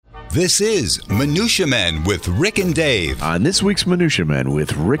This is Minutia Men with Rick and Dave. On this week's Minutia Men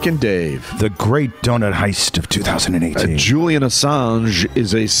with Rick and Dave. The great donut heist of 2018. Julian Assange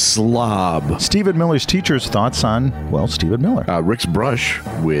is a slob. Stephen Miller's teacher's thoughts on, well, Stephen Miller. Rick's Brush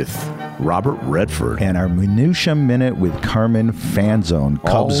with Robert Redford. And our Minutia Minute with Carmen Fanzone.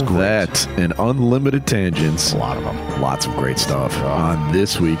 Cubs All great. that and unlimited tangents. A lot of them. Lots of great stuff on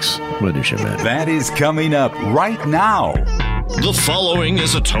this week's Minutia Men. That is coming up right now. The following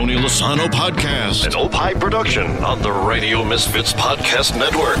is a Tony Lasano podcast, an Opie production on the Radio Misfits Podcast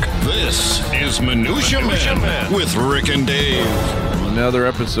Network. This is Minutia Men with Rick and Dave. Another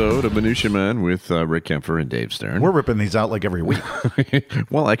episode of Minutia Men with Rick Kempfer and Dave Stern. We're ripping these out like every week.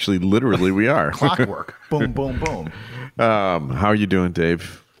 Well, actually, literally, we are. Clockwork. Boom, boom, boom. How are you doing,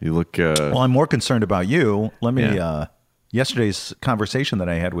 Dave? You look... Well, I'm more concerned about you. Let me... Yeah. Yesterday's conversation that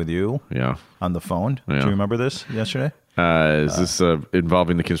I had with you on the phone. Yeah. Do you remember this yesterday? Is this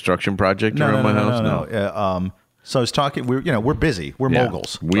involving the construction project around my house? No. So I was talking. We're busy. We're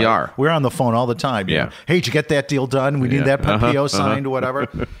moguls. We are. We're on the phone all the time. You Yeah. know, hey, did you get that deal done? We need that PO signed, whatever.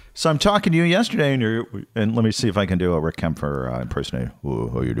 So I'm talking to you yesterday, and let me see if I can do a Rick Kempfer impersonation.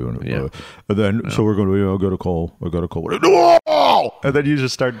 How you doing? Yeah. And then so we're going to. I got a call. And then you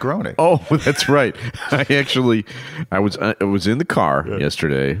just start groaning. Oh, that's right. I was in the car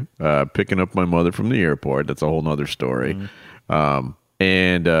yesterday, picking up my mother from the airport. That's a whole nother story.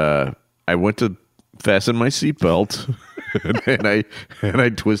 And I went to fasten my seatbelt, and I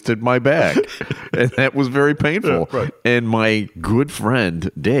twisted my back, and that was very painful. Yeah, right. And my good friend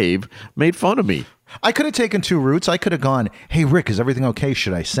Dave made fun of me. I could have taken two routes. I could have gone, hey, Rick, is everything okay?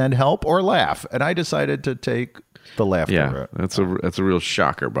 Should I send help or laugh? And I decided to take the laughter Yeah, route. that's a real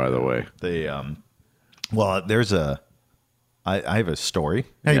shocker, by the way. Well, I have a story.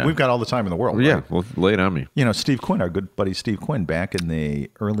 Hey, Yeah. we've got all the time in the world. Well, yeah, right? well, lay it on me. You know, Steve Quinn, our good buddy Steve Quinn, back in the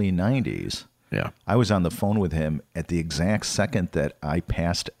early 90s, Yeah. I was on the phone with him at the exact second that I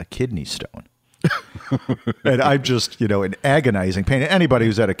passed a kidney stone. And I'm just, in agonizing pain. Anybody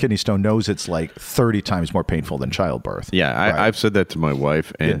who's had a kidney stone knows it's like 30 times more painful than childbirth. Yeah, Right? I've said that to my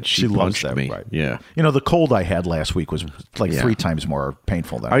wife, and Yeah, she loves punched that, me. right. Yeah. The cold I had last week was like Yeah. 3 times more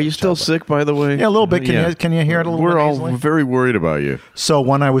painful than Are you still childbirth. sick, by the way? Yeah, a little bit. Can you hear it a little We're bit all easily? very worried about you. So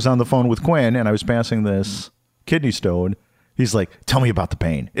when I was on the phone with Quinn and I was passing this kidney stone, he's like, tell me about the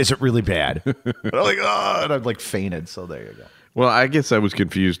pain. Is it really bad? And I'm like, oh, and I'm like fainted. So there you go. Well, I guess I was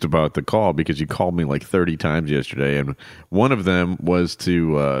confused about the call because you called me like 30 times yesterday, and one of them was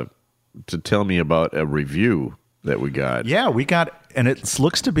to tell me about a review that we got. Yeah, we got, and it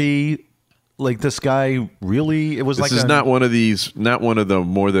looks to be like this guy really, it was This like is not one of the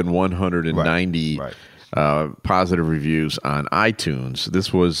more than 190 Right. Positive reviews on iTunes.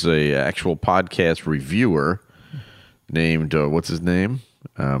 This was a actual podcast reviewer named, what's his name?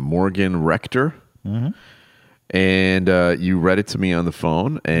 Morgan Rector. Mm-hmm. And you read it to me on the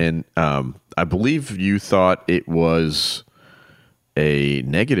phone, and I believe you thought it was a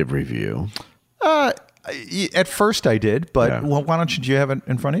negative review. At first I did, but Yeah. well, why don't you have it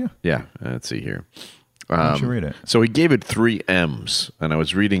in front of you? Yeah, let's see here. Why don't you read it? So he gave it 3 M's, and I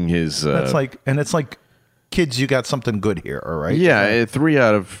was reading his. It's like, kids, you got something good here, all right? Yeah, 3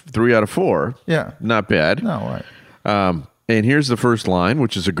 out of 4. Yeah. Not bad. No, all right. And here's the first line,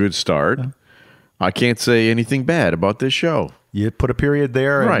 which is a good start. I can't say anything bad about this show. You put a period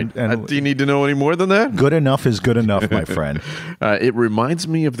there. Right. And Do you need to know any more than that? good enough is good enough, my friend. It reminds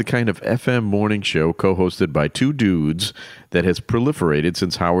me of the kind of FM morning show co-hosted by 2 dudes that has proliferated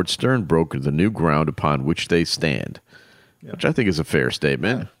since Howard Stern broke the new ground upon which they stand, which I think is a fair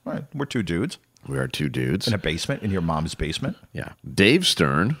statement. Right. We're 2 dudes We are 2 dudes. in a basement, in your mom's basement. Yeah. Dave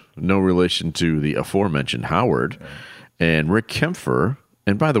Stern, no relation to the aforementioned Howard, and Rick Kempfer.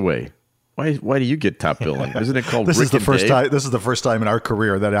 And by the way, why do you get top billing? Isn't it called This Rick is the and first Dave? time. This is the first time in our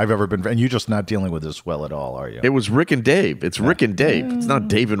career that I've ever been. And you're just not dealing with this well at all, are you? It was Rick and Dave. It's Rick and Dave. It's not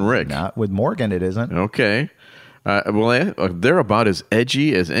Dave and Rick. Not with Morgan. It isn't. Okay. They're about as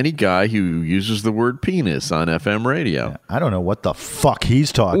edgy as any guy who uses the word penis on FM radio. I don't know what the fuck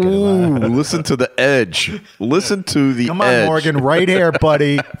he's talking Ooh, about. listen to the edge. Listen to the Come on, edge. Morgan, right here,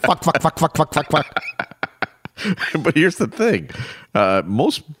 buddy. Fuck. But here's the thing.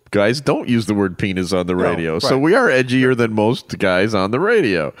 Most guys don't use the word penis on the radio. So right. we are edgier than most guys on the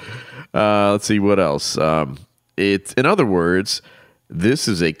radio. Let's see what else. In other words, this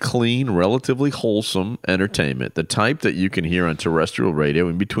is a clean, relatively wholesome entertainment, the type that you can hear on terrestrial radio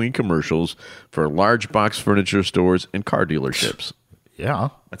in between commercials for large box furniture stores and car dealerships. Yeah,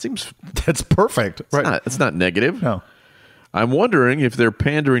 That seems that's perfect. it's not negative. No. I'm wondering if they're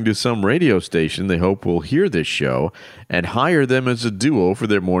pandering to some radio station they hope will hear this show and hire them as a duo for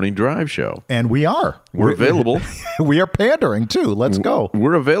their morning drive show. And we are. We're available. We are pandering, too. Let's go.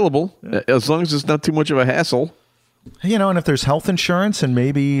 We're available, as long as it's not too much of a hassle. You know, and if there's health insurance and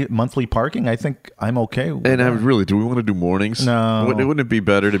maybe monthly parking, I think I'm okay with And that. really, do we want to do mornings? No. Wouldn't it be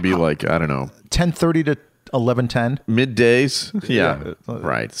better to be like, I don't know, 10:30 to 11:10? middays? Yeah,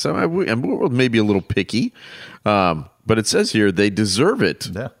 right. So I'm maybe a little picky. But it says here they deserve it.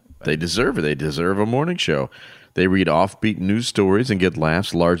 Yeah. They deserve it. They deserve a morning show. They read offbeat news stories and get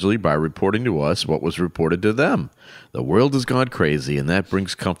laughs largely by reporting to us what was reported to them. The world has gone crazy, and that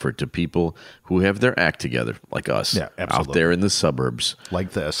brings comfort to people who have their act together, like us, Yeah, absolutely. out there in the suburbs.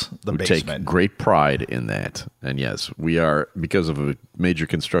 Like this, the who basement. take great pride in that. And yes, we are, because of a major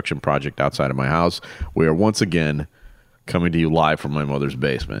construction project outside of my house, we are once again coming to you live from my mother's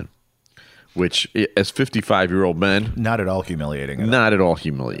basement, which, as 55-year-old men, Not at all humiliating. not at all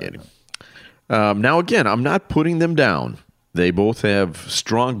humiliating. Now, again, I'm not putting them down. They both have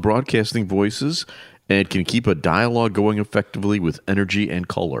strong broadcasting voices and can keep a dialogue going effectively with energy and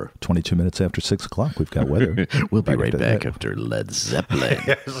color. 22 minutes after 6 o'clock, we've got weather. We'll be right after back that. after Led Zeppelin.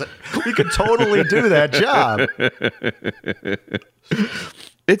 We could totally do that job.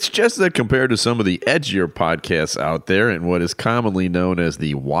 It's just that compared to some of the edgier podcasts out there and what is commonly known as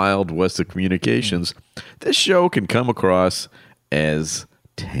the Wild West of communications, this show can come across as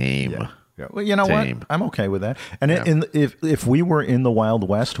tame. Yeah. Well, you know Tame. what? I'm okay with that. And if we were in the Wild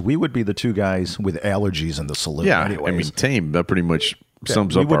West, we would be the two guys with allergies in the saloon. Yeah, anyways. I mean, tame, that pretty much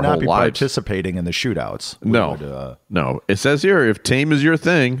sums we up would our not whole be lives. participating in the shootouts. We No, would, no. It says here, if tame is your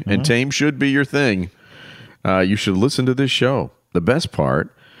thing, and tame should be your thing, you should listen to this show. The best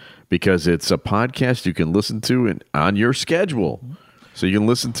part, because it's a podcast you can listen to on your schedule. So you can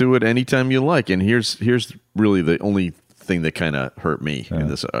listen to it anytime you like. And here's really the only thing that kind of hurt me in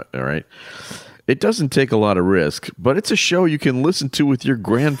this, all right? It doesn't take a lot of risk, but it's a show you can listen to with your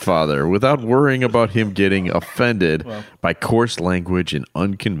grandfather without worrying about him getting offended by coarse language and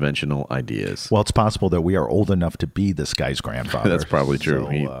unconventional ideas. Well, it's possible that we are old enough to be this guy's grandfather. That's probably true. So,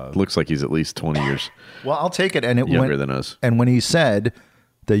 He looks like he's at least 20 years well, I'll take it. And it younger went, than us. And when he said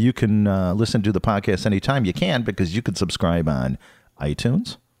that you can listen to the podcast anytime, you can, because you can subscribe on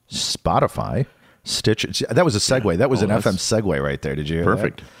iTunes, Spotify, Stitcher. That was a segue. That was an FM segue right there. Did you hear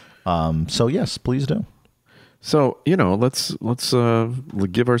Perfect. that? So yes, please do. So, let's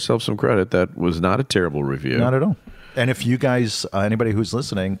give ourselves some credit. That was not a terrible review. Not at all. And if you guys, anybody who's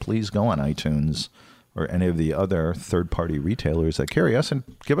listening, please go on iTunes or any of the other third-party retailers that carry us and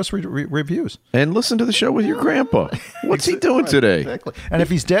give us reviews. And listen to the show with your grandpa. What's he doing today? Exactly. And if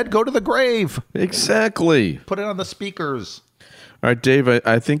he's dead, go to the grave. Exactly. Put it on the speakers. All right, Dave,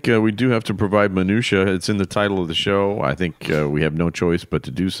 I think we do have to provide minutia. It's in the title of the show. I think we have no choice but to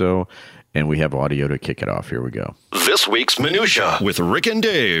do so. And we have audio to kick it off. Here we go. This week's Minutia with Rick and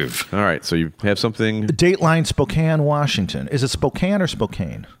Dave. All right, so you have something? Dateline, Spokane, Washington. Is it Spokane or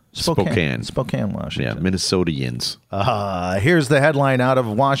Spokane? Spokane. Spokane, Yeah, Washington. Minnesotians. Here's the headline out of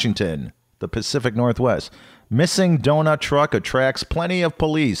Washington, the Pacific Northwest. Missing donut truck attracts plenty of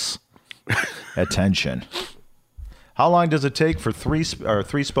police attention. How long does it take for three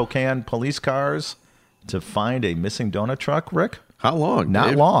Spokane police cars to find a missing donut truck, Rick? How long, Not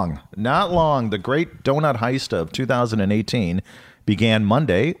Dave? long. Not long. The great donut heist of 2018 began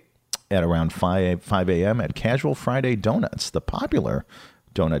Monday at around 5 a.m. at Casual Friday Donuts, the popular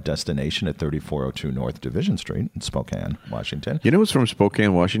donut destination at 3402 North Division Street in Spokane, Washington. You know who's from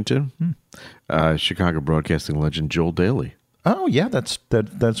Spokane, Washington? Chicago broadcasting legend Joel Daly. Oh, yeah, that's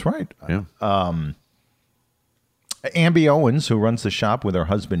right. Yeah. Ambi Owens, who runs the shop with her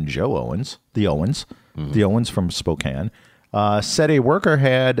husband Joe Owens, the Owens from Spokane, said a worker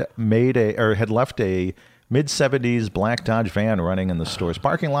had left a mid-70s black Dodge van running in the store's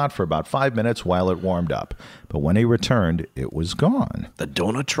parking lot for about 5 minutes while it warmed up. But when he returned, it was gone. The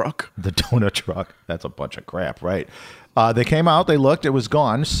donut truck? The donut truck. That's a bunch of crap, right? They came out, they looked, it was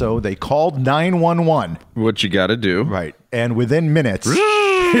gone, so they called 911. What you got to do. Right. And within minutes,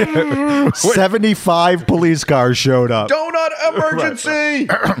 75 police cars showed up. Donut emergency!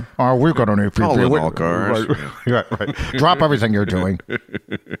 We're going to need people. Call in all cars. Right. Drop everything you're doing.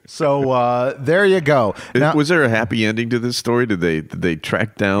 So there you go. Now, Was there a happy ending to this story? Did they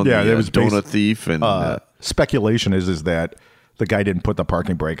track down the donut thief? And speculation is that the guy didn't put the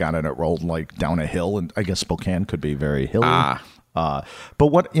parking brake on and it rolled like down a hill, and I guess Spokane could be very hilly. But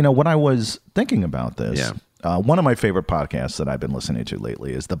what I was thinking about this, one of my favorite podcasts that I've been listening to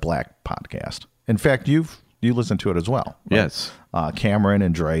lately is the Black Podcast. In fact, you've you listen to it as well. Right? Yes. Cameron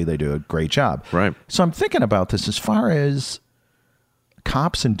and Dre, they do a great job. Right. So I'm thinking about this as far as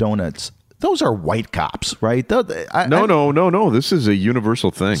cops and donuts. Those are white cops, right? No. This is a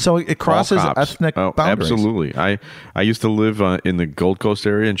universal thing. So it crosses All cops. ethnic boundaries. Absolutely. I used to live in the Gold Coast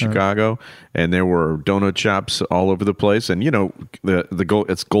area in Chicago, and there were donut shops all over the place. And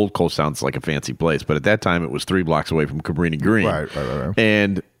it's Gold Coast sounds like a fancy place, but at that time it was 3 blocks away from Cabrini Green.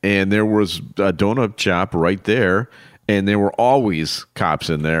 Right. And there was a donut shop right there, and there were always cops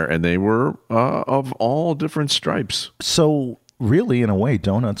in there, and they were of all different stripes. So really, in a way,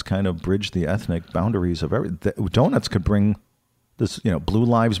 donuts kind of bridge the ethnic boundaries of everything. Donuts could bring this, Blue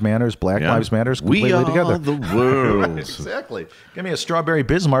Lives Matters, Black Lives Matters completely we together. are the world. Right, exactly. Give me a strawberry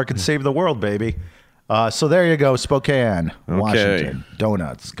Bismarck and save the world, baby. So there you go, Spokane, Washington.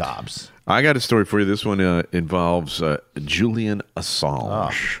 Donuts, cops. I got a story for you. This one involves Julian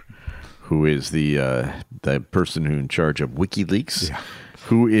Assange, who is the person who's in charge of WikiLeaks. Yeah.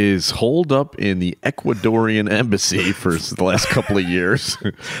 Who is holed up in the Ecuadorian embassy for the last couple of years.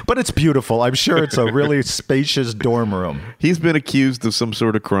 But it's beautiful. I'm sure it's a really spacious dorm room. He's been accused of some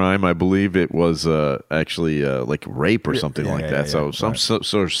sort of crime. I believe it was actually like rape or something like that. So some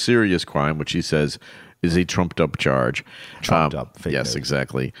sort of serious crime, which he says is a trumped-up charge. Trumped up. Fake yes, news.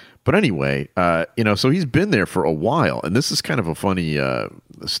 Exactly. But anyway, so he's been there for a while, and this is kind of a funny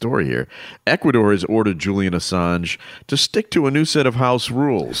story here. Ecuador has ordered Julian Assange to stick to a new set of house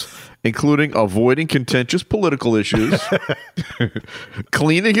rules, including avoiding contentious political issues,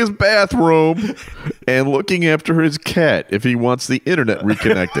 cleaning his bathroom, and looking after his cat if he wants the internet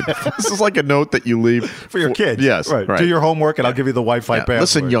reconnected. This is like a note that you leave for your kids. Yes, right. Do your homework, and I'll give you the Wi-Fi password.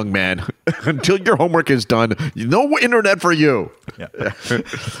 Listen, young man, until your homework is done, no internet for you. Yeah.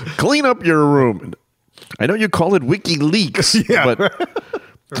 Clean up your room. I know you call it WikiLeaks, but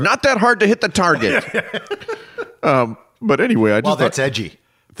it's not that hard to hit the target. But anyway, I just that's edgy.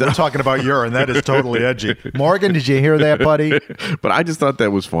 We're talking about urine. That is totally edgy. Morgan, did you hear that, buddy? But I just thought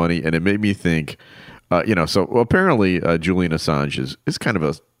that was funny, and it made me think. So apparently Julian Assange is kind of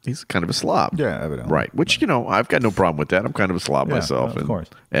a slob. Yeah, evidently. Right. Which I've got no problem with that. I'm kind of a slob myself, of course.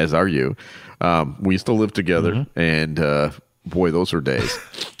 As are you. We used to live together, and boy, those were days.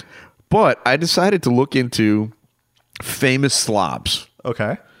 But I decided to look into famous slobs.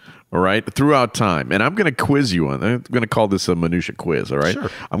 Okay. All right, throughout time. And I'm going to quiz you on. I'm going to call this a minutia quiz, all right? Sure.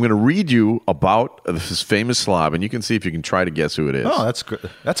 I'm going to read you about this famous slob, and you can see if you can try to guess who it is. Oh,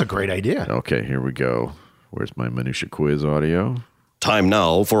 that's a great idea. Okay, here we go. Where's my minutia quiz audio? Time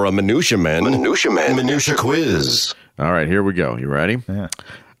now for a Minutia Man Minutia Quiz. All right, here we go. You ready? Yeah.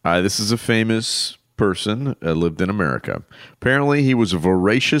 This is a famous person lived in America. Apparently, he was a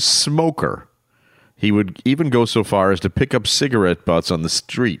voracious smoker. He would even go so far as to pick up cigarette butts on the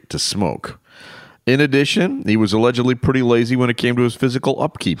street to smoke. In addition, he was allegedly pretty lazy when it came to his physical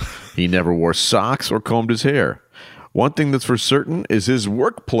upkeep. He never wore socks or combed his hair. One thing that's for certain is his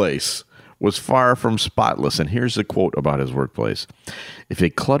workplace was far from spotless. And here's a quote about his workplace. If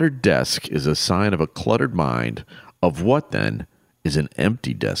a cluttered desk is a sign of a cluttered mind, of what then is an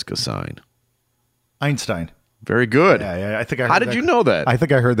empty desk a sign? Einstein. Very good. Yeah, I think I heard How did you know that? I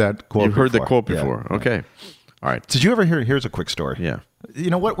think I heard that quote You've heard before. the quote before. Yeah. Okay. All right. Did you ever hear? Here's a quick story. Yeah. You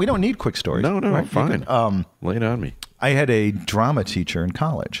know what? We don't need quick stories. No, right? fine. Lay it on me. I had a drama teacher in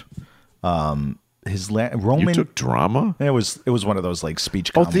college. Roman. You took drama? It was one of those like speech.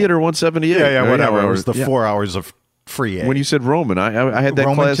 Theater 178. Yeah, whatever. It was the 4 hours of free. When you said Roman, I had that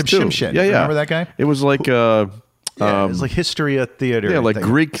Roman class too. Timshin. Yeah. Remember that guy? It was like it was like history of theater. yeah, like thing.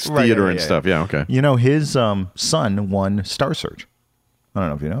 Greek Right, theater yeah, and yeah. stuff. Yeah, okay. You know, his son won Star Search. I don't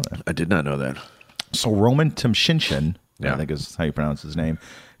know if you know that. I did not know that. So Roman Timshinshin, Yeah. I think is how you pronounce his name,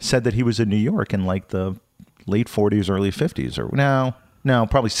 said that he was in New York in like the late 40s, early 50s, or no,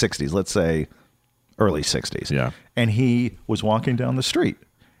 probably 60s. Let's say early 60s. Yeah. And he was walking down the street,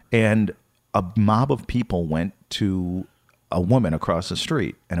 and a mob of people went to a woman across the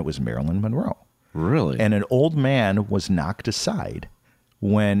street, and it was Marilyn Monroe. Really? And an old man was knocked aside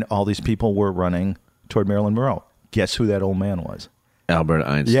when all these people were running toward Marilyn Monroe. Guess who that old man was? Albert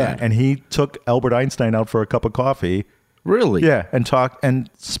Einstein. Yeah, and he took Albert Einstein out for a cup of coffee. Really? Yeah, and talked and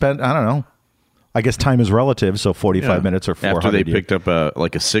spent, I don't know, I guess time is relative, so 45 minutes or 400 After they years. picked up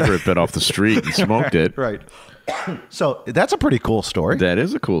a cigarette butt off the street and smoked it. Right. So that's a pretty cool story. That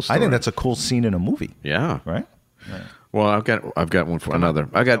is a cool story. I think that's a cool scene in a movie. Yeah. Right? Well, I've got one for another.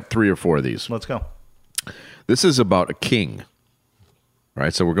 I got 3 or 4 of these. Let's go. This is about a king. All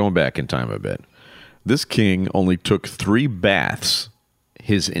right, so we're going back in time a bit. This king only took 3 baths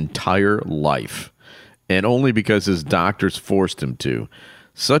his entire life, and only because his doctors forced him to.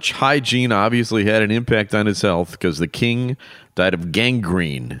 Such hygiene obviously had an impact on his health because the king died of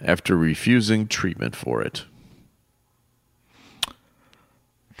gangrene after refusing treatment for it.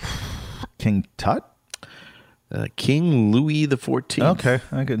 King Tut? King Louis XIV. Okay,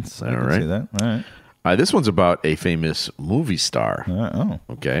 I can see that. All right. This one's about a famous movie star.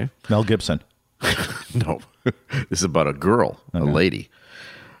 Okay. Mel Gibson. No. This is about a girl, a lady.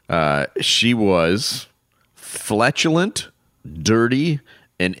 She was flatulent, dirty,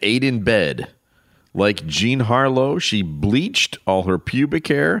 and ate in bed. Like Jean Harlow, she bleached all her pubic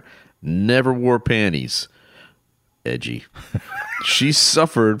hair, never wore panties. Edgy. She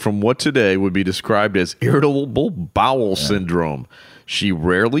suffered from what today would be described as irritable bowel syndrome. She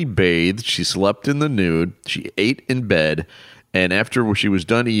rarely bathed. She slept in the nude. She ate in bed. And after she was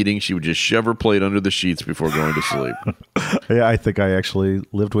done eating, she would just shove her plate under the sheets before going to sleep. Yeah, I think I actually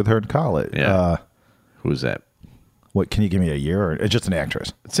lived with her in college. Yeah. Who's that? What? Can you give me a year? Or it's just an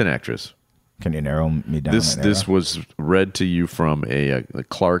actress? It's an actress. Can you narrow me down? This was read to you from a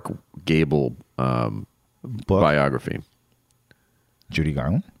Clark Gable biography. Judy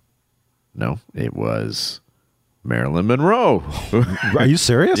Garland? No, it was Marilyn Monroe. Are you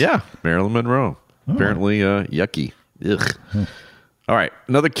serious? Yeah, Marilyn Monroe. Apparently yucky. Ugh. All right,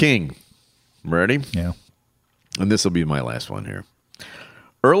 another king. Ready? Yeah. And this will be my last one here.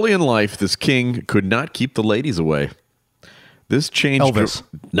 Early in life, this king could not keep the ladies away. This changed. Elvis.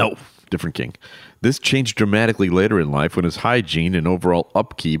 No, different king. This changed dramatically later in life when his hygiene and overall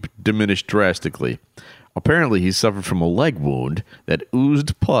upkeep diminished drastically. Apparently, he suffered from a leg wound that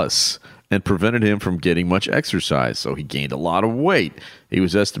oozed pus and prevented him from getting much exercise, so he gained a lot of weight. He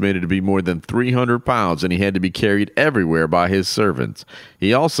was estimated to be more than 300 pounds, and he had to be carried everywhere by his servants.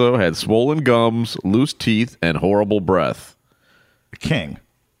 He also had swollen gums, loose teeth, and horrible breath. King.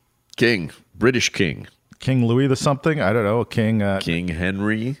 British king. King Louis the something? I don't know. King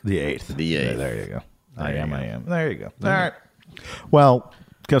Henry the Eighth. Yeah, there you go. I am. There you go. All right. Well,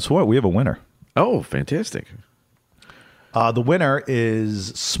 guess what? We have a winner. Oh, fantastic. The winner is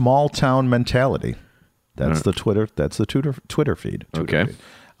Small Town Mentality. That's the Twitter. That's the Twitter feed. Okay. Feed.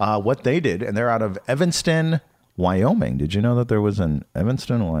 What they did, and they're out of Evanston, Wyoming. Did you know that there was an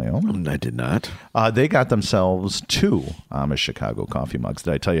Evanston, Wyoming? I did not. They got themselves 2 Amish Chicago coffee mugs.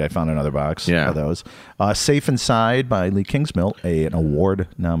 Did I tell you I found another box of those? Safe Inside by Lee Kingsmill, an award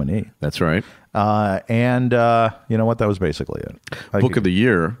nominee. That's right. And you know what? That was basically it. Book of the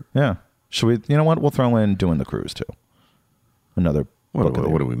year. Yeah. Should we? You know what? We'll throw in Doing the Cruise too. Another. What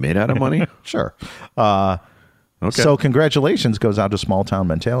are we made out of money? Sure. Okay. So congratulations goes out to Small Town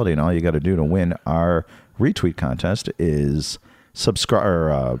Mentality, and all you got to do to win our retweet contest is subscribe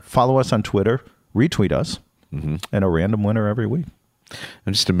or follow us on Twitter, retweet us, and a random winner every week.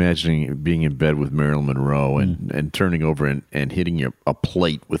 I'm just imagining being in bed with Marilyn Monroe and turning over and hitting a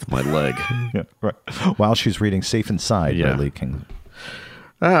plate with my leg. Yeah, right. While she's reading Safe Inside by Lee King.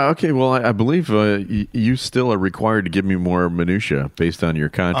 Okay, well, I believe you still are required to give me more minutia based on your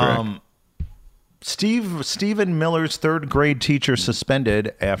contract. Stephen Miller's 3rd grade teacher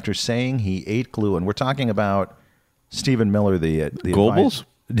suspended after saying he ate glue. And we're talking about Stephen Miller, the Goebbels?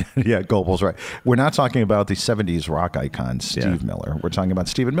 Yeah, Goebbels, right. We're not talking about the 70s rock icon, Steve Miller. We're talking about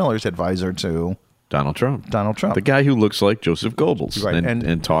Stephen Miller's advisor to Donald Trump. The guy who looks like Joseph Goebbels, right.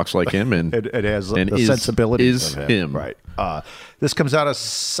 and talks like him, and it has and the sensibilities is of him. Right. This comes out of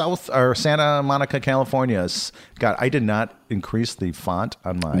Santa Monica, California. God, I did not increase the font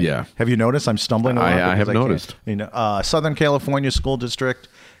on my. Yeah. Have you noticed? I'm stumbling a lot. I have noticed. Southern California School District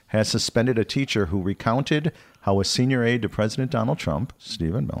has suspended a teacher who recounted how a senior aide to President Donald Trump,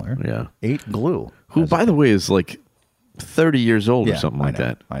 Stephen Miller, ate glue. Who, by the way, is like 30 years old or something like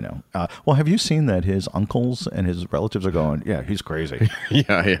that. I know. Well, have you seen that his uncles and his relatives are going, yeah, he's crazy. Yeah,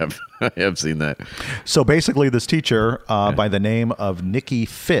 I have. I have seen that. So basically, this teacher by the name of Nikki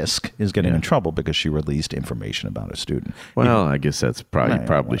Fisk is getting in trouble because she released information about a student. Well, I guess that's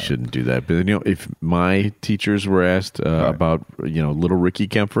probably shouldn't do that. But if my teachers were asked about little Ricky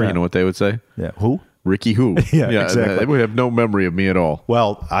Kempfer, you know what they would say? Yeah, who? Ricky who? Yeah, exactly. They would have no memory of me at all.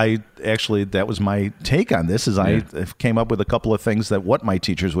 Well, that was my take on this. I came up with a couple of things that what my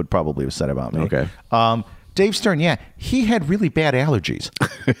teachers would probably have said about me. Okay. Dave Stern, he had really bad allergies.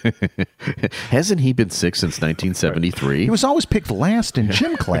 Hasn't he been sick since 1973? He was always picked last in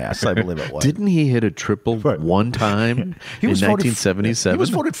gym class, I believe it was. Didn't he hit a triple one time in 1977? He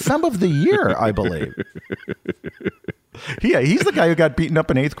was voted Femme of the Year, I believe. Yeah, he's the guy who got beaten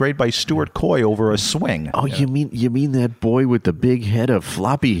up in 8th grade by Stuart Coy over a swing. Oh, you mean that boy with the big head of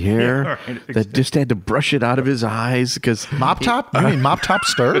floppy hair right. that just had to brush it out of his eyes because Mop Top? You mean Mop Top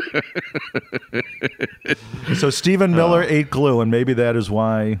Stir? So Stephen Miller ate glue, and maybe that is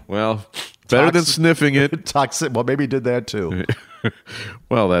why. Well, better than sniffing it. Toxic. Well, maybe he did that too.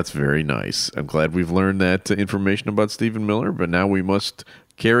 Well, that's very nice. I'm glad we've learned that information about Stephen Miller, but now we must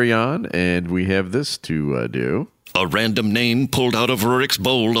carry on, and we have this to do. A random name pulled out of Rurik's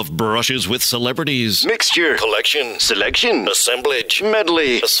bowl of brushes with celebrities. Mixture, collection, selection, assemblage,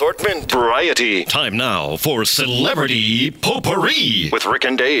 medley, assortment, variety. Time now for Celebrity Potpourri with Rick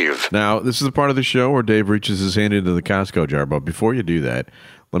and Dave. Now, this is the part of the show where Dave reaches his hand into the Costco jar, but before you do that,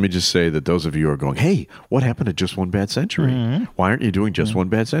 let me just say that those of you who are going, hey, what happened to Just One Bad Century? Why aren't you doing Just One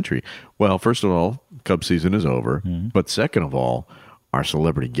Bad Century? Well, first of all, Cub season is over, but second of all, our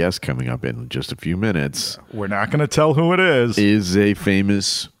celebrity guest coming up in just a few minutes We're not going to tell who it is a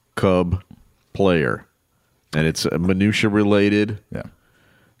famous Cub player, and it's minutia related. Yeah.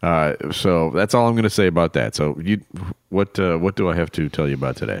 So that's all I'm going to say about that. So what do I have to tell you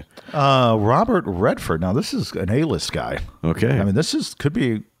about today? Robert Redford. Now, this is an A-list guy. Okay. I mean, is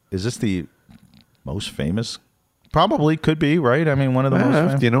this the most famous? Probably could be, right? I mean, one of the most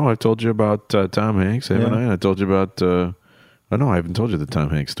famous. You know, I've told you about Tom Hanks, haven't I? I told you about... Oh, no, I haven't told you the Tom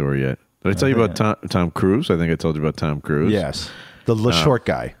Hanks story yet. Did I tell you about Tom Cruise? I think I told you about Tom Cruise. Yes. The short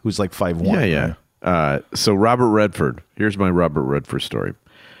guy who's like 5'1". Yeah. Right? So Robert Redford. Here's my Robert Redford story.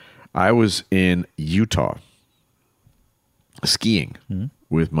 I was in Utah skiing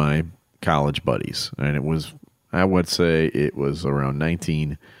with my college buddies. And it was, I would say it was around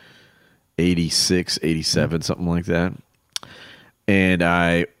 1986, 87, something like that. And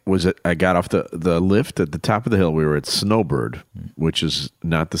I got off the lift at the top of the hill. We were at Snowbird, which is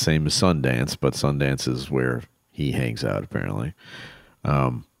not the same as Sundance, but Sundance is where he hangs out, apparently.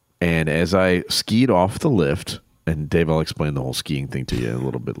 And as I skied off the lift, and Dave, I'll explain the whole skiing thing to you a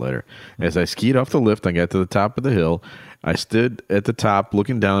little bit later. As I skied off the lift, I got to the top of the hill. I stood at the top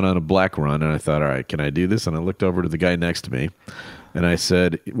looking down on a black run, and I thought, all right, can I do this? And I looked over to the guy next to me, and I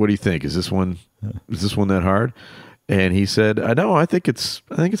said, what do you think? Is this one that hard? And he said, I think it's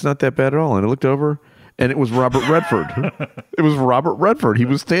not that bad at all. And I looked over, and it was Robert Redford. It was Robert Redford. He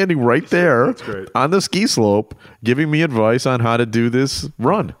was standing right there on the ski slope giving me advice on how to do this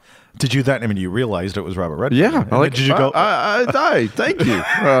run. Did you then? I mean, you realized it was Robert Redford. Yeah. Did you go? Thank you.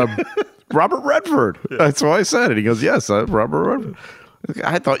 Robert Redford. Yeah. That's why I said it. He goes, yes, Robert Redford.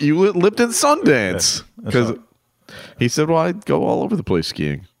 I thought you lived in Sundance. Because he said, well, I go all over the place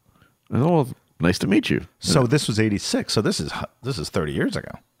skiing. I said, well, nice to meet you. So this was 86. So this is 30 years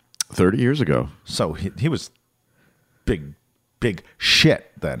ago. 30 years ago. So he was big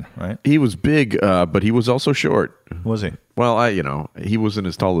shit then, right? He was big, but he was also short. Was he? Well, he wasn't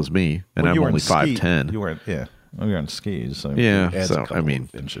as tall as me, and I'm only 5'10". You were, yeah. Well, you're on skis. So yeah. So I mean,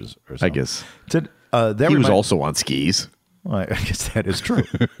 inches or something. I guess. He was also on skis. Well, I guess that is true.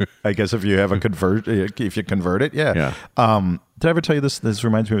 I guess if you have if you convert it, yeah. Yeah. Did I ever tell you this? This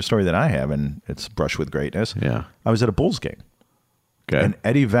reminds me of a story that I have, and it's Brush with Greatness. Yeah. I was at a Bulls game. Okay. And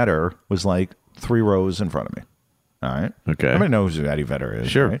Eddie Vedder was like 3 rows in front of me. All right. Okay. Everybody knows who Eddie Vedder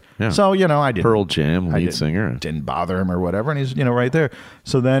is. Sure. Right? Yeah. So, I didn't. Pearl Jam lead singer. Didn't bother him or whatever. And he's, right there.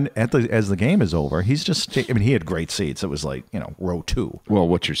 So then as the game is over, he's just, he had great seats. It was like, row 2. Well,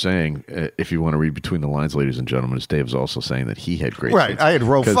 what you're saying, if you want to read between the lines, ladies and gentlemen, is Dave's also saying that he had great right. seats. I had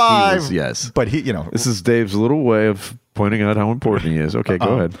row 5. Yes. But this is Dave's little way of pointing out how important he is. Okay,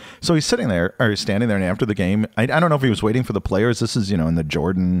 go ahead. So he's standing there, and after the game, I don't know if he was waiting for the players. This is, in the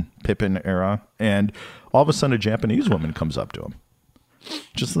Jordan Pippen era. And all of a sudden, a Japanese woman comes up to him.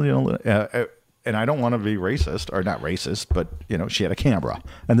 Just, and I don't want to be racist, or not racist, but, she had a camera.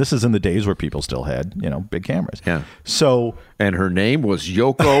 And this is in the days where people still had, big cameras. Yeah. So. And her name was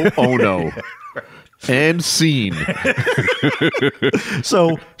Yoko Ono. And scene.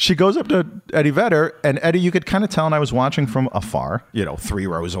 So she goes up to Eddie Vedder, and Eddie, you could kind of tell, and I was watching from afar, 3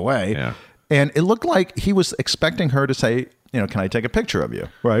 rows away. Yeah. And it looked like he was expecting her to say, can I take a picture of you?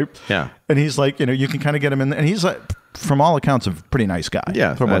 Right. Yeah. And he's like, you can kind of get him in. And he's like, from all accounts, a pretty nice guy.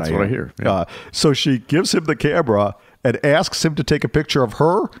 Yeah. From that's what I hear. Yeah. So she gives him the camera and asks him to take a picture of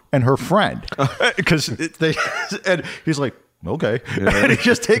her and her friend. And he's like, okay. Yeah. And he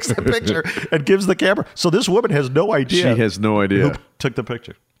just takes the picture and gives the camera. So this woman has no idea. She has no idea who took the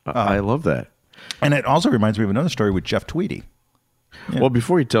picture. I love that. And it also reminds me of another story with Jeff Tweedy. Yeah. Well,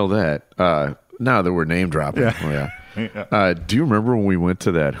 before you tell that, now that we're name dropping, do you remember when we went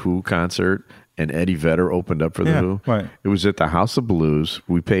to that Who concert and Eddie Vedder opened up for the Who. right. It was at the House of Blues.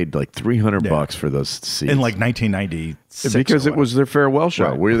 We paid like $300 for those seats. In like 1996. Because it was their farewell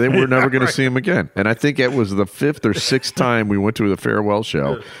show. Right. They were never going to see him again. And I think it was the 5th or 6th time we went to the farewell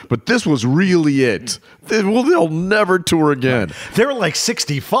show. But this was really it. They'll never tour again. They're like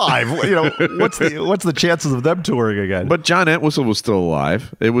 65. What's the chances of them touring again? But John Entwistle was still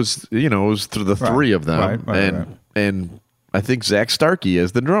alive. It was through the three of them. And I think Zach Starkey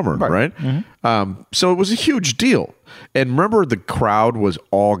as the drummer, right? Mm-hmm. So it was a huge deal. And remember, the crowd was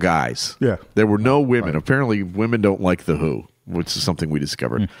all guys. Yeah. There were no women. Apparently, women don't like The Who, which is something we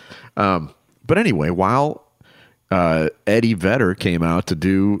discovered. But anyway, while Eddie Vedder came out to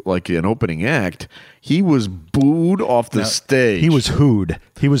do like an opening act, he was booed off the stage. He was hooed.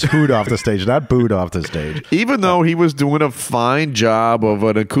 He was hooed off the stage, not booed off the stage. Even though he was doing a fine job of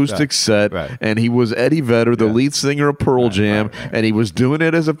an acoustic set, and he was Eddie Vedder, the lead singer of Pearl Jam, and he was doing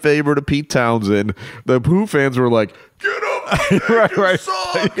it as a favor to Pete Townsend, the Who fans were like, "Get up, right.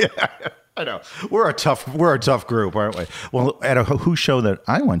 Suck. Yeah. I know. We're a tough group, aren't we? Well, at a Who show that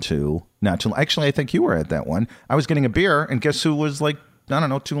I went to, actually, I think you were at that one. I was getting a beer, and guess who was like, I don't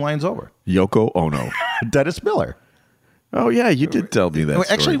know, 2 lines over? Yoko Ono. Dennis Miller. Oh yeah, you did tell me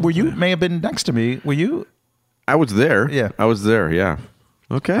that. Actually, story. you may have been next to me. Were you? I was there. Yeah, I was there. Yeah.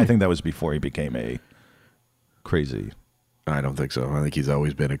 Okay. I think that was before he became a crazy. I don't think so. I think he's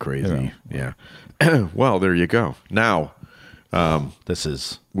always been a crazy. Yeah. Well, there you go. Now. This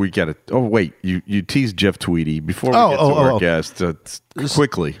is we got it. Oh wait, you teased Jeff Tweedy before we get to our guest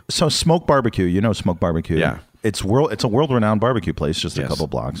quickly. So Smoke Barbecue, Smoke Barbecue. Yeah, it's a world-renowned barbecue place just a couple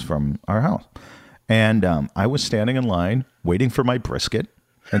blocks from our house. And I was standing in line waiting for my brisket,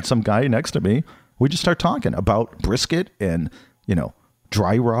 and some guy next to me, we just start talking about brisket and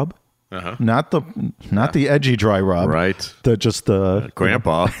dry rub. Not the edgy dry rub, right? The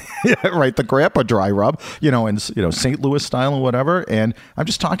grandpa, yeah, right. The grandpa dry rub, in St. Louis style and whatever. And I'm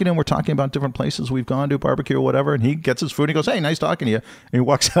just talking to him. We're talking about different places we've gone to, barbecue or whatever. And he gets his food. And he goes, "Hey, nice talking to you." And he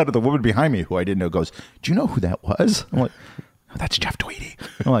walks out of the woman behind me, who I didn't know, goes, "Do you know who that was?" I'm like, "Oh, that's Jeff Tweedy."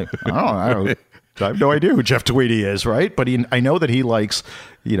 I'm like, I don't. I have no idea who Jeff Tweedy is, right? But I know that he likes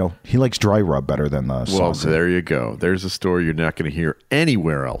dry rub better than the sauce. Well, there you go. There's a story you're not going to hear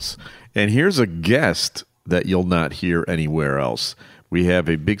anywhere else. And here's a guest that you'll not hear anywhere else. We have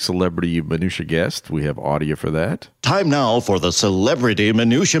a big celebrity minutia guest. We have audio for that. Time now for the Celebrity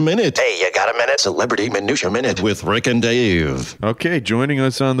Minutia Minute. Hey, you got a minute? Celebrity Minutia Minute with Rick and Dave. Okay, joining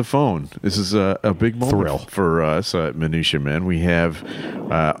us on the phone. This is a big moment for us at Minutia Men. We have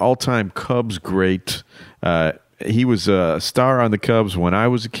all-time Cubs great. He was a star on the Cubs when I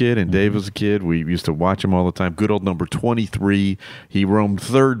was a kid and Dave was a kid. We used to watch him all the time. Good old number 23. He roamed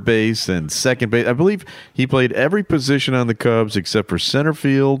third base and second base. I believe he played every position on the Cubs except for center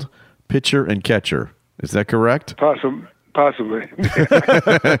field, pitcher, and catcher. Is that correct? Possibly.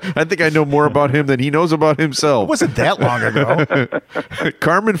 I think I know more about him than he knows about himself. It wasn't that long ago.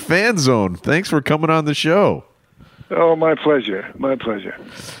 Carmen Fanzone, thanks for coming on the show. Oh, my pleasure. My pleasure.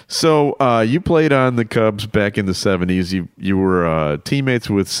 So you played on the Cubs back in the 70s. You were teammates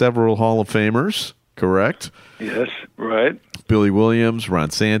with several Hall of Famers, correct? Yes, right. Billy Williams,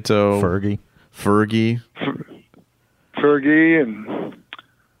 Ron Santo. Fergie, and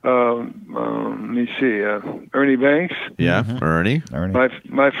let me see, Ernie Banks. Yeah, Ernie.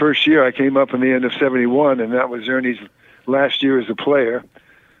 My first year, I came up in the end of 71, and that was Ernie's last year as a player.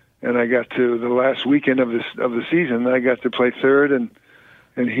 And I got to the last weekend of the season. I got to play third, and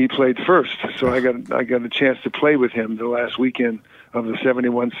he played first. So I got a chance to play with him the last weekend of the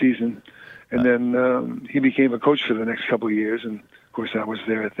 71 season, and then he became a coach for the next couple of years. And of course, I was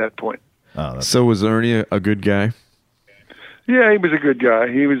there at that point. So was Ernie a good guy? Yeah, he was a good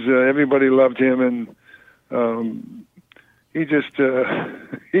guy. He was. Everybody loved him, and he just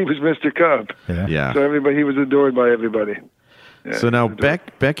he was Mr. Cub. Yeah. So he was adored by everybody. Yeah, so now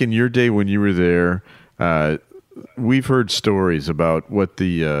back in your day when you were there, we've heard stories about what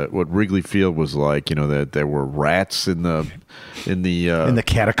Wrigley Field was like. That there were rats in the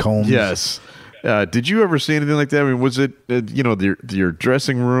catacombs. Yes. Did you ever see anything like that? I mean, was it your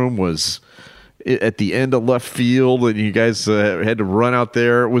dressing room was at the end of left field, and you guys had to run out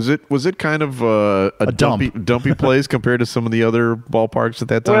there? Was it kind of a dumpy place compared to some of the other ballparks at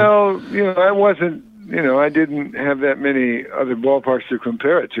that time? Well, I wasn't. I didn't have that many other ballparks to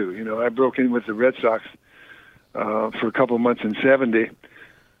compare it to. I broke in with the Red Sox for a couple of months in '70,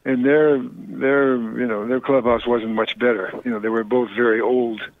 and their clubhouse wasn't much better. They were both very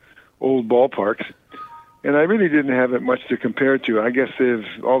old ballparks, and I really didn't have it much to compare to. I guess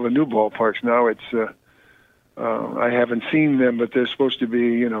all the new ballparks now. It's I haven't seen them, but they're supposed to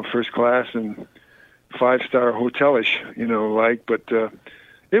be, first class and 5-star hotelish, but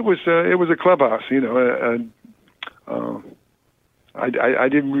it was a clubhouse, I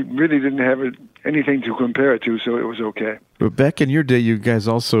didn't have anything to compare it to, so it was okay. But back in your day, you guys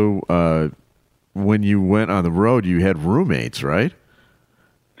also, when you went on the road, you had roommates, right?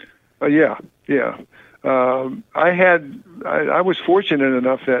 Yeah. I was fortunate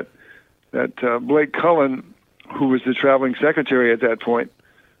enough that Blake Cullen, who was the traveling secretary at that point,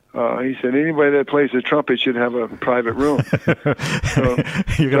 he said anybody that plays the trumpet should have a private room.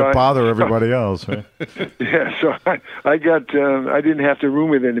 You're going to bother everybody else, right? Yeah, so I didn't have to room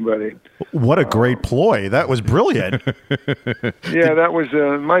with anybody. What a great ploy! That was brilliant. Yeah, that was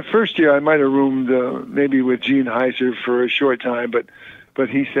my first year. I might have roomed maybe with Gene Heiser for a short time, but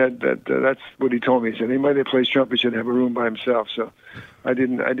he said that's what he told me. He said anybody that plays trumpet should have a room by himself. So I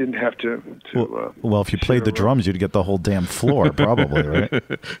didn't have to. Well, if you played the drums, you'd get the whole damn floor, probably, right?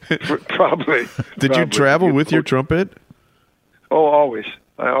 Probably. Did you travel with your trumpet? Oh, always.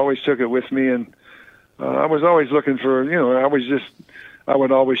 I always took it with me, and I was always looking for. I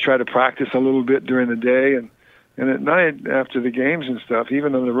would always try to practice a little bit during the day, and at night after the games and stuff.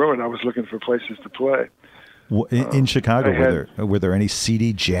 Even on the road, I was looking for places to play. In Chicago, were there any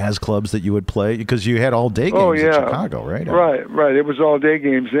seedy jazz clubs that you would play? Because you had all day games in Chicago, right? Right. It was all day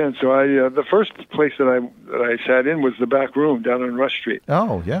games then. So the first place that I sat in was the back room down on Rush Street.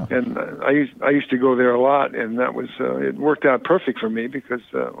 Oh yeah. And I used to go there a lot, and that was it worked out perfect for me because,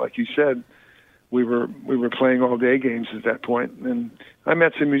 like you said, we were playing all day games at that point, and I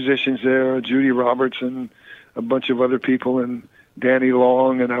met some musicians there, Judy Roberts and a bunch of other people, and Danny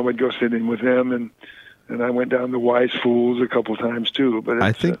Long, and I would go sit in with them and I went down to Wise Fools a couple times too. But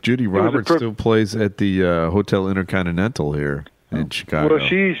I think Judy Roberts still plays at the Hotel Intercontinental here in Chicago. Well,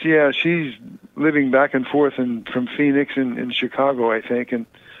 she's living back and forth from Phoenix in Chicago, I think. And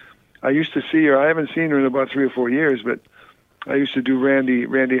I used to see her. I haven't seen her in about 3 or 4 years, but I used to do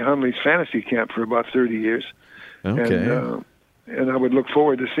Randy Hundley's fantasy camp for about 30 years. Okay. And I would look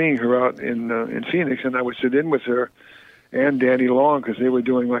forward to seeing her out in Phoenix, and I would sit in with her and Danny Long because they were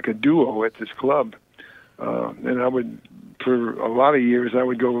doing like a duo at this club. And I would, for a lot of years, I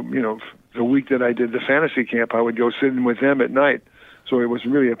would go, the week that I did the fantasy camp, I would go sit in with them at night. So it was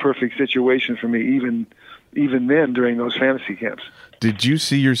really a perfect situation for me, even then during those fantasy camps. Did you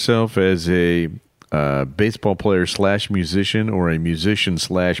see yourself as a baseball player / musician or a musician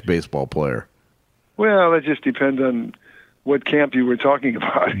 / baseball player? Well, it just depends on what camp you were talking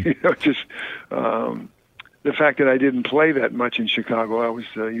about. Just the fact that I didn't play that much in Chicago. I was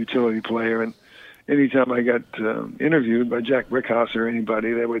a utility player, and anytime I got interviewed by Jack Brickhouse or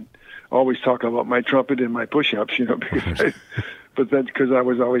anybody, they would always talk about my trumpet and my push-ups, but that's because I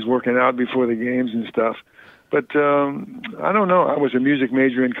was always working out before the games and stuff. But I don't know. I was a music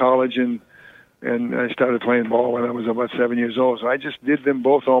major in college, and I started playing ball when I was about 7 years old. So I just did them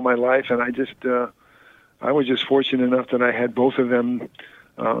both all my life, and I was just fortunate enough that I had both of them.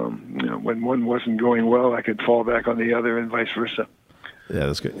 When one wasn't going well, I could fall back on the other, and vice versa. Yeah,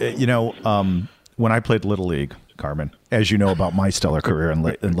 that's good. When I played Little League, Carmen, as you know about my stellar career in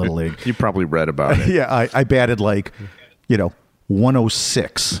Little League. You probably read about it. Yeah, I batted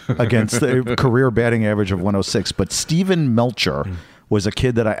 106 against the career batting average of 106. But Stephen Melcher was a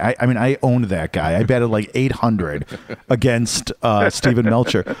kid that I owned that guy. I batted 800 against Stephen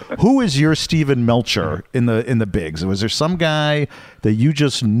Melcher. Who is your Stephen Melcher in the bigs? Was there some guy that you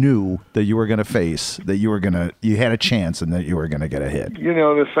just knew that you were going to face, that you had a chance and that you were going to get a hit?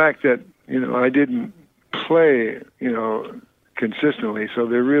 The fact that I didn't play, consistently. So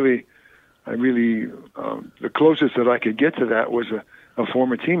the closest that I could get to that was a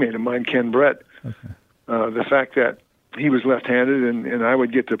former teammate of mine, Ken Brett. Okay. The fact that he was left-handed and I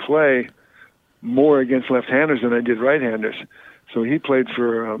would get to play more against left-handers than I did right-handers. So he played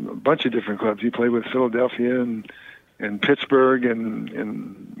for a bunch of different clubs. He played with Philadelphia and Pittsburgh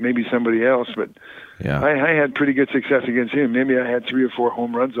and maybe somebody else. But yeah. I had pretty good success against him. Maybe I had 3 or 4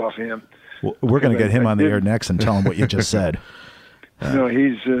 home runs off him. Well, we're going to get him on the air next and tell him what you just said. No,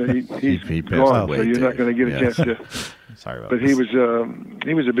 he's gone, so you're not going to get a chance to. Sorry about But this. he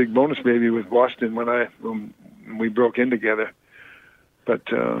was a big bonus baby with Boston when we broke in together.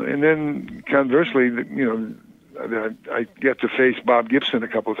 But and then conversely, I got to face Bob Gibson a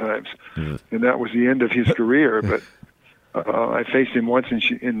couple of times, and that was the end of his career. But I faced him once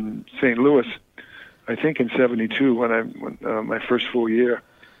in St. Louis, I think in '72 when my first full year.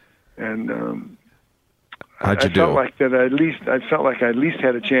 And how'd you do? I felt like I at least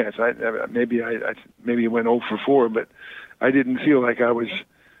had a chance. Maybe went 0 for 4, but I didn't feel like I was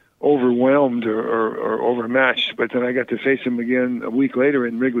overwhelmed or overmatched. But then I got to face him again a week later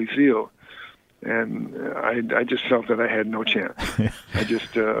in Wrigley Field, and I just felt that I had no chance. I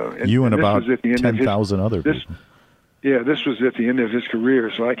just you and about 10,000 other people. Yeah, this was at the end of his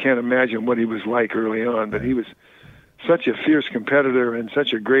career, so I can't imagine what he was like early on. But he was such a fierce competitor and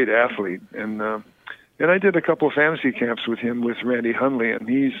such a great athlete. And I did a couple of fantasy camps with him with Randy Hundley, and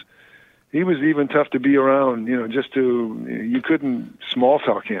he was even tough to be around. You couldn't small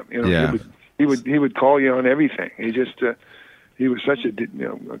talk him. He would call you on everything. He was such a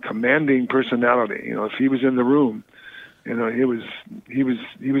commanding personality. If he was in the room, he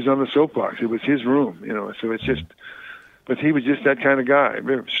was on the soapbox. It was his room. So it's just. But he was just that kind of guy.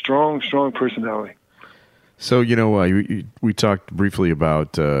 Very strong personality. So, we talked briefly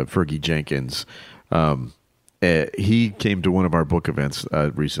about Fergie Jenkins. He came to one of our book events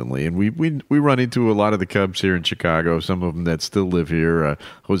recently, and we run into a lot of the Cubs here in Chicago, some of them that still live here,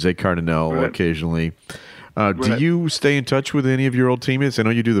 Jose Cardinal right. occasionally. Right. Do you stay in touch with any of your old teammates? I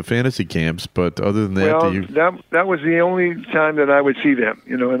know you do the fantasy camps, but other than that, do you... that was the only time that I would see them,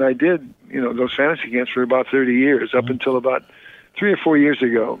 and I did, those fantasy camps for about 30 years, up until about 3 or 4 years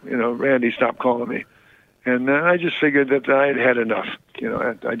ago. Randy stopped calling me, and I just figured that I had had enough.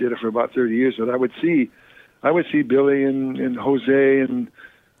 I did it for about 30 years, but I would see Billy and Jose and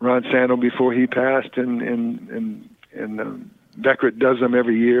Ron Santo before he passed, and Beckert does them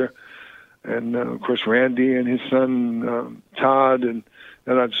every year. And, of course, Randy and his son, Todd.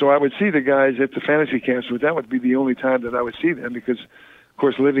 So I would see the guys at the fantasy camps, but that would be the only time that I would see them because, of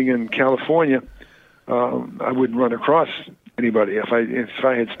course, living in California, I wouldn't run across anybody. If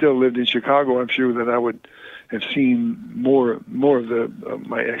I had still lived in Chicago, I'm sure that I would have seen more of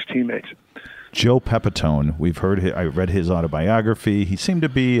my ex-teammates. Joe Pepitone, I read his autobiography. He seemed to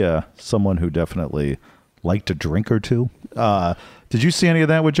be someone who definitely liked a drink or two. Did you see any of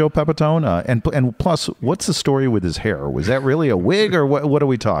that with Joe Pepitone? And plus, what's the story with his hair? Was that really a wig, or what are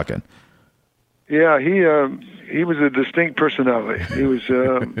we talking? Yeah, he was a distinct personality. He was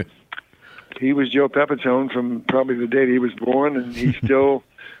Joe Pepitone from probably the date he was born, and he still.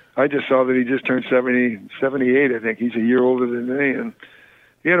 I just saw that he just turned 78. I think he's a year older than me, and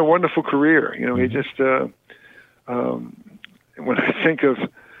he had a wonderful career. He just.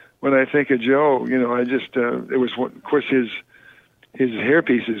 When I think of Joe, I just it was of course his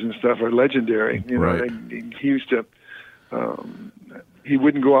hairpieces and stuff are legendary. Right. He used to he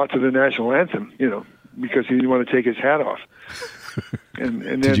wouldn't go out to the national anthem, because he didn't want to take his hat off. And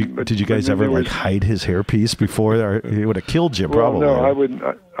then did you guys ever hide his hairpiece before? He would have killed you, probably. Well,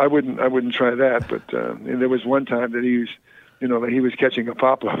 no, I wouldn't try that. But and there was one time that he was, that he was catching a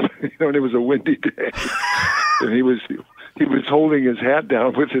pop-up, and it was a windy day, and he was holding his hat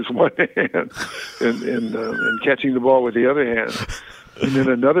down with his one hand and catching the ball with the other hand. And then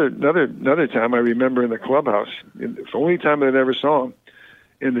another time I remember in the clubhouse, the only time I ever saw him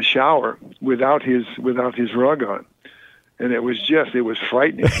in the shower without his rug on. And it was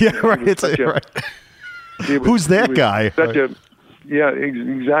frightening. Yeah, right. Who's that guy?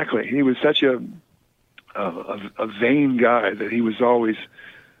 Exactly. He was such a vain guy that he was always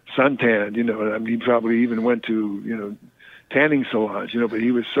suntanned, and he probably even went to, tanning salons, but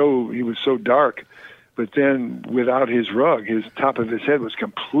he was so dark. But then without his rug, his top of his head was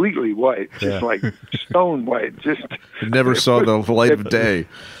completely white, just like stone white. Just never saw the light of day.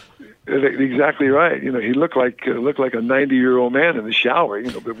 Exactly right. He looked like a 90-year-old man in the shower.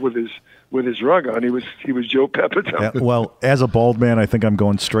 But with his rug on, he was Joe Pepitone. Yeah, well, as a bald man, I think I'm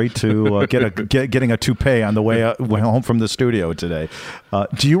going straight to getting a toupee on the way home from the studio today.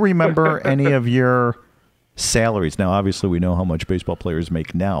 Do you remember any of your salaries? Now, obviously, we know how much baseball players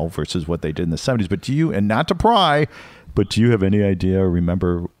make now versus what they did in the 70s. But do you, and not to pry, but do you have any idea or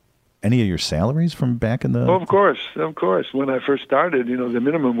remember any of your salaries from back in the... Oh, of course. When I first started, the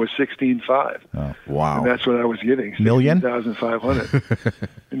minimum was $16,500. Oh, wow. And that's what I was getting. Million? $16,500.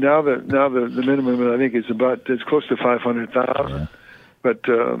 And now the minimum, I think, it's close to $500,000. Yeah. But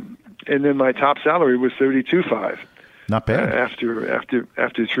and then my top salary was $32,500. Not bad.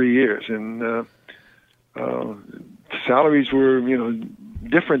 After 3 years, and salaries were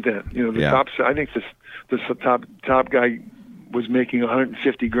different then. The top. I think the top guy was making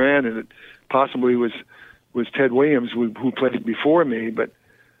 $150,000, and it possibly was Ted Williams who played before me. But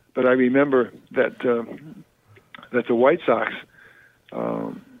I remember that the White Sox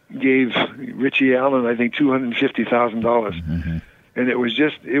gave Richie Allen, I think, $250,000, mm-hmm. And it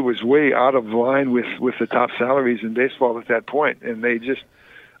was way out of line with the top salaries in baseball at that point. And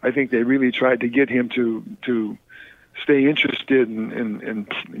I think they really tried to get him to stay interested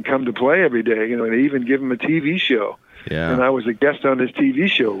and come to play every day. They even give him a TV show. Yeah. And I was a guest on his TV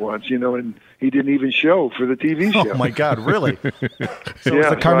show once, and he didn't even show for the TV show. Oh my God, really? So it's Yeah,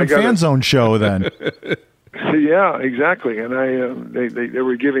 the Carmen so I got Fan Zone show then. Yeah, exactly. And they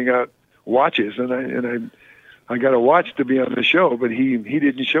were giving out watches, and I got a watch to be on the show, but he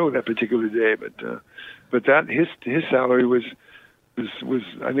didn't show that particular day. But that his salary was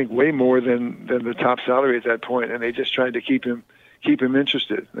I think way more than the top salary at that point, and they just tried to keep him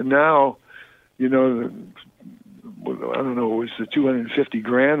interested. And now, I don't know, it was the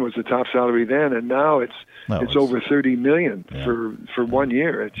 $250,000 was the top salary then, and now it's over $30 million for 1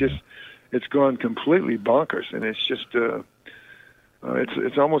 year. It's gone completely bonkers, and it's just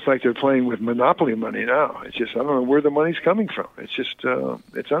it's almost like they're playing with monopoly money now. It's just, I don't know where the money's coming from. It's just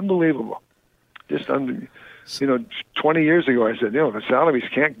it's unbelievable. 20 years ago I said, the salaries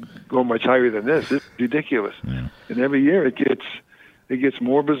can't go much higher than this. It's ridiculous. Yeah. And every year it gets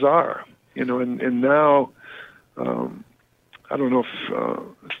more bizarre. And now I don't know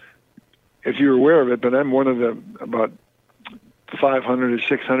if you're aware of it, but I'm one of the about 500 or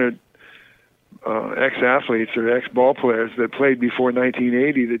 600 ex-athletes or ex-ball players that played before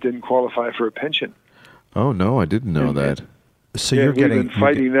 1980 that didn't qualify for a pension. Oh no, I didn't know that. So you're getting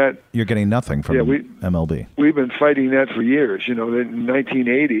that. You're getting nothing from MLB. We've been fighting that for years. In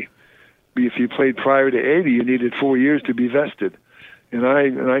 1980, if you played prior to 80, you needed 4 years to be vested, and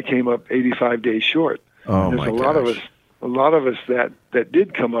I came up 85 days short. Oh my gosh. A lot of us that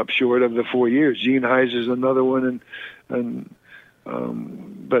did come up short of the 4 years. Gene Heiser's another one,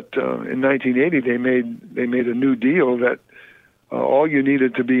 but in 1980 they made a new deal that all you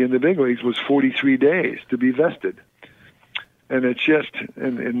needed to be in the big leagues was 43 days to be vested. And it's just,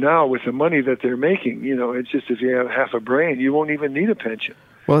 and now with the money that they're making, it's just if you have half a brain, you won't even need a pension.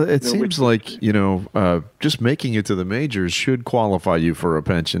 Well, it seems like, just making it to the majors should qualify you for a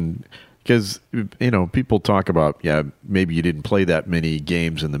pension because, people talk about, maybe you didn't play that many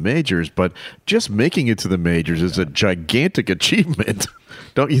games in the majors, but just making it to the majors is a gigantic achievement,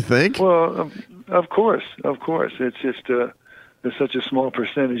 don't you think? Well, of course. It's just there's such a small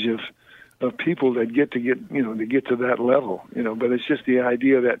percentage of people that get to that level, but it's just the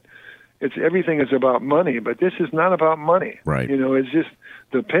idea that everything is about money, but this is not about money. Right. It's just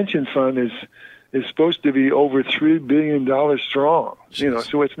the pension fund is supposed to be over $3 billion strong.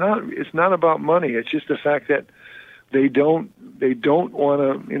 Jeez. So it's not about money. It's just the fact that they don't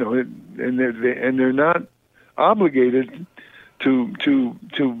want to, and they're not obligated to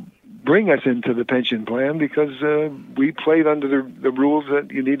bring us into the pension plan because we played under the rules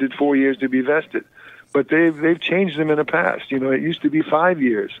that you needed 4 years to be vested. But they've changed them in the past. It used to be 5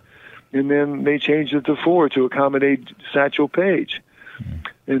 years, and then they changed it to 4 to accommodate Satchel Paige.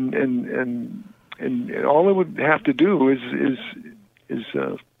 And all it would have to do is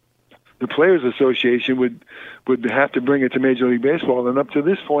the Players Association would have to bring it to Major League Baseball. And up to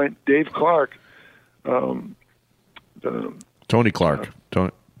this point, Dave Clark, Tony Clark.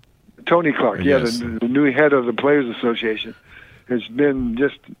 Tony Clark, yes. the new head of the Players Association, has been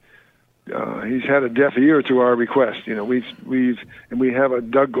just he's had a deaf ear to our request. We have a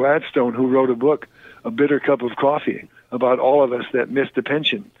Doug Gladstone who wrote a book, A Bitter Cup of Coffee, about all of us that missed the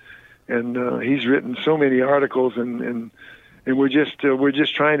pension, and he's written so many articles, and we're just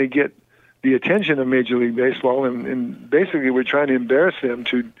trying to get the attention of Major League Baseball, and basically we're trying to embarrass them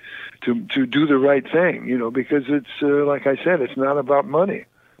to do the right thing, because it's like I said, it's not about money.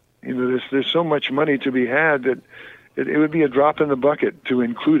 There's so much money to be had that it would be a drop in the bucket to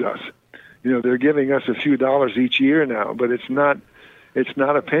include us. They're giving us a few dollars each year now, but it's not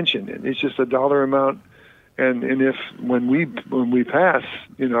a pension. It's just a dollar amount. And if when we pass,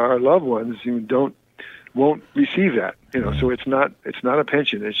 our loved ones won't receive that. So it's not a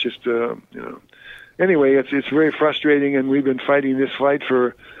pension. It's just Anyway, it's very frustrating, and we've been fighting this fight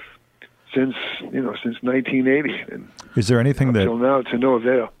since 1980. And is there anything until now to no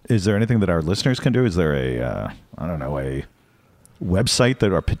avail? Is there anything that our listeners can do? Is there a website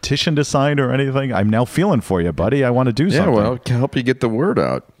that or petition to sign or anything? I'm now feeling for you, buddy. I want to do something. Yeah, well, can help you get the word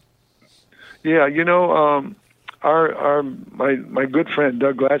out. Yeah, my good friend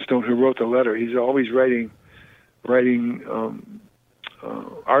Doug Gladstone, who wrote the letter, he's always writing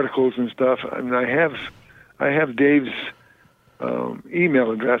articles and stuff. I mean, I have Dave's email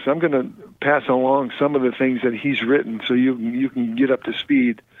address. I'm going to pass along some of the things that he's written, so you can get up to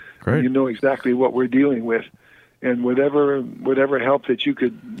speed. Great. You know exactly what we're dealing with, and whatever help that you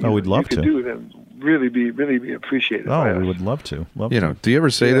could we'd love to do, then really be appreciated. Oh, we would love to. Do you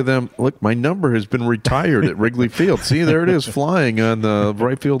ever say to them, "Look, my number has been retired at Wrigley Field. See, there it is, flying on the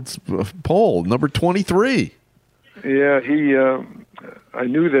right field pole, number 23." Yeah, I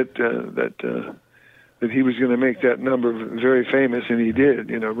knew that he was going to make that number very famous, and he did.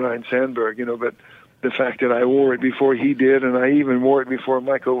 Ryan Sandberg. But the fact that I wore it before he did, and I even wore it before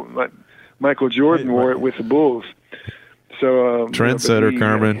Michael Jordan wore it with the Bulls. So trendsetter,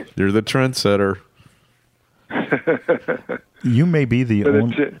 Carmen. You're the trendsetter. You may be the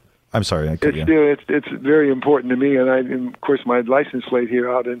only. I'm sorry, I cut you. It's very important to me, and of course my license plate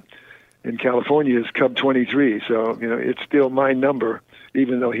here out in California is Cub 23. So it's still my number,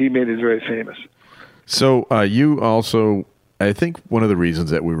 even though he made it very famous. So you also, I think one of the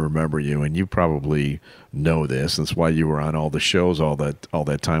reasons that we remember you, and you probably know this, that's why you were on all the shows all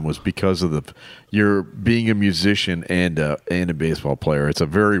that time, was because of your being a musician and a baseball player. It's a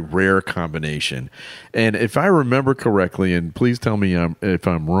very rare combination. And if I remember correctly, and please tell me if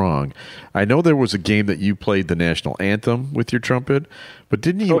I'm wrong, I know there was a game that you played the national anthem with your trumpet, but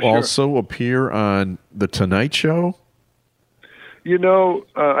didn't you also appear on The Tonight Show?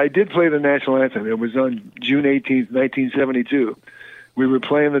 I did play the national anthem. It was on June 18th, 1972. We were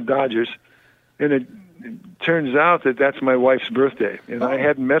playing the Dodgers, and it turns out that that's my wife's birthday, and I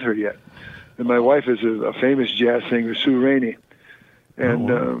hadn't met her yet. And my wife is a famous jazz singer, Sue Rainey. And,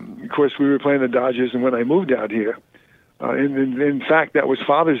 of course, we were playing the Dodgers, and when I moved out here, in fact, that was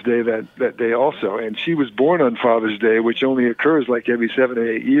Father's Day that day also. And she was born on Father's Day, which only occurs like every 7 or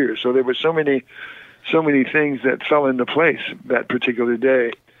 8 years. So there were so many things that fell into place that particular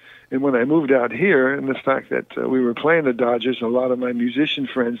day. And when I moved out here, and the fact that we were playing the Dodgers, a lot of my musician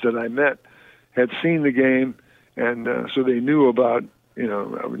friends that I met had seen the game, and so they knew about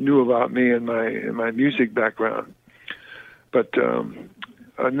me and my music background. But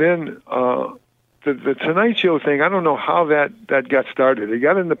and then the Tonight Show thing, I don't know how that got started. It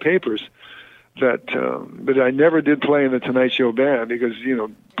got in the papers that but I never did play in the Tonight Show band, because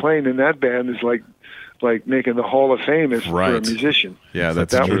playing in that band is like making the Hall of Fame for a musician. Yeah, that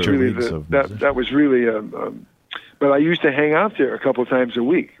true. Was really that was really but I used to hang out there a couple of times a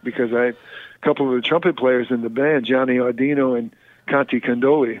week, because a couple of the trumpet players in the band, Johnny Audino and Conti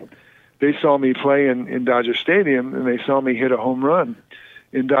Condoli, they saw me play in Dodger Stadium, and they saw me hit a home run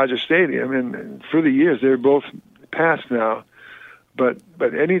in Dodger Stadium. And for the years, they're both passed now, but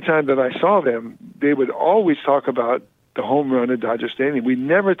any time that I saw them, they would always talk about the home run at Dodger Stadium. We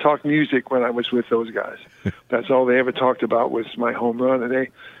never talked music when I was with those guys. That's all they ever talked about was my home run, and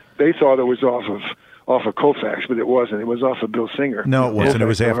they thought it was off of Koufax, but it wasn't. It was off of Bill Singer. No, it wasn't. It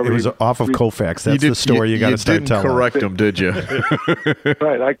was off of Koufax. That's the story you got to start telling. You didn't correct them, did you?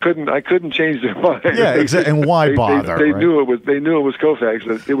 Right. I couldn't change their mind. Yeah, exactly. And why bother? They knew it was Koufax,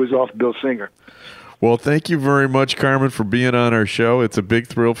 but it was off Bill Singer. Well, thank you very much, Carmen, for being on our show. It's a big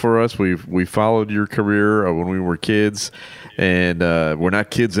thrill for us. We followed your career when we were kids, and we're not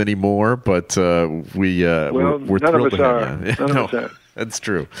kids anymore, but we're thrilled to have you. None of us are. That's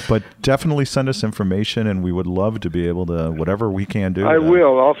true. But definitely send us information, and we would love to be able to, whatever we can do. I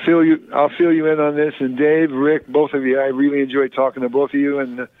will. I'll fill you in on this. And Dave, Rick, both of you, I really enjoyed talking to both of you,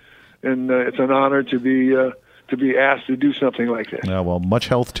 and it's an honor to be asked to do something like that. Yeah, well, much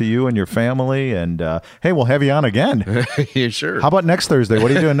health to you and your family, and hey, we'll have you on again. Yeah, sure. How about next Thursday?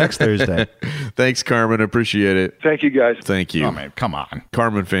 What are you doing next Thursday? Thanks, Carmen. Appreciate it. Thank you, guys. Thank you. Oh, man, come on.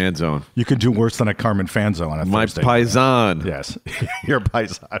 Carmen Fan Zone. You could do worse than a Carmen Fan Zone on a My Thursday. paisan. Yes, your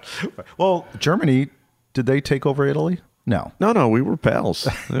paisan. Well, Germany, did they take over Italy? No. No, we were pals.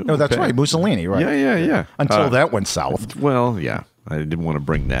 No, that's right. Mussolini, right? Yeah. Until that went south. Well, yeah. I didn't want to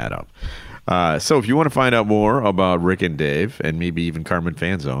bring that up. So if you want to find out more about Rick and Dave, and maybe even Carmen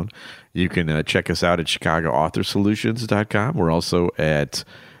Fan Zone, you can check us out at ChicagoAuthorSolutions.com. We're also at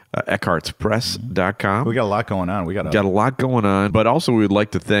EckhartsPress.com. We got a lot going on. Got a lot going on, but also we would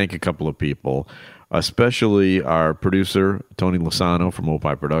like to thank a couple of people, especially our producer, Tony Lasano from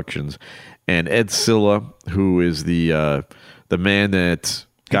Opie Productions, and Ed Silla, who is the man that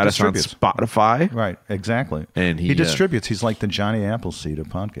got us on Spotify. Right, exactly. And he distributes. He's like the Johnny Appleseed of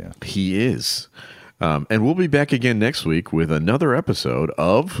podcast. He is. And we'll be back again next week with another episode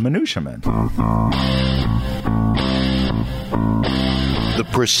of Minutia Men. The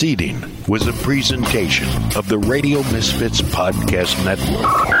preceding was a presentation of the Radio Misfits Podcast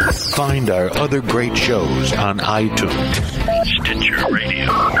Network. Find our other great shows on iTunes, Stitcher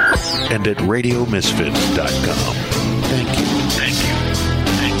Radio, and at RadioMisfits.com. Thank you.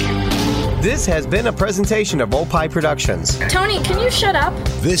 This has been a presentation of Opie Productions. Tony, can you shut up?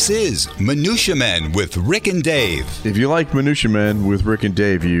 This is Minutia Men with Rick and Dave. If you like Minutia Men with Rick and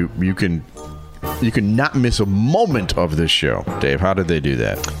Dave, you can not miss a moment of this show. Dave, how did they do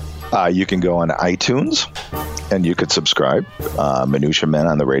that? You can go on iTunes and you could subscribe. Minutia Men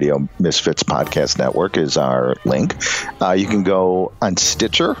on the Radio Misfits Podcast Network is our link. You can go on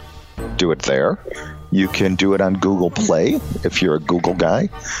Stitcher, do it there. You can do it on Google Play if you're a Google guy.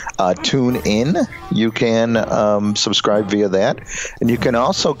 Tune in. You can subscribe via that. And you can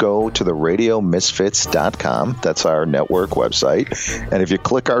also go to the RadioMisfits.com. That's our network website. And if you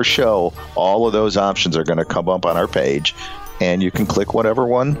click our show, all of those options are going to come up on our page. And you can click whatever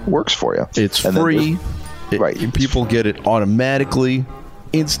one works for you. It's and free. Right. People get it automatically,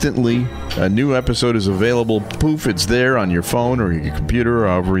 instantly. A new episode is available. Poof, it's there on your phone or your computer, or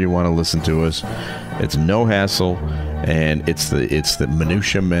however you want to listen to us. It's no hassle, and it's the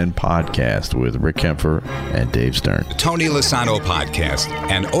Minutia Men podcast with Rick Kempfer and Dave Stern. Tony Lasano podcast,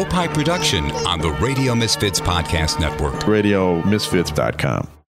 an Opie production on the Radio Misfits Podcast Network. RadioMisfits.com.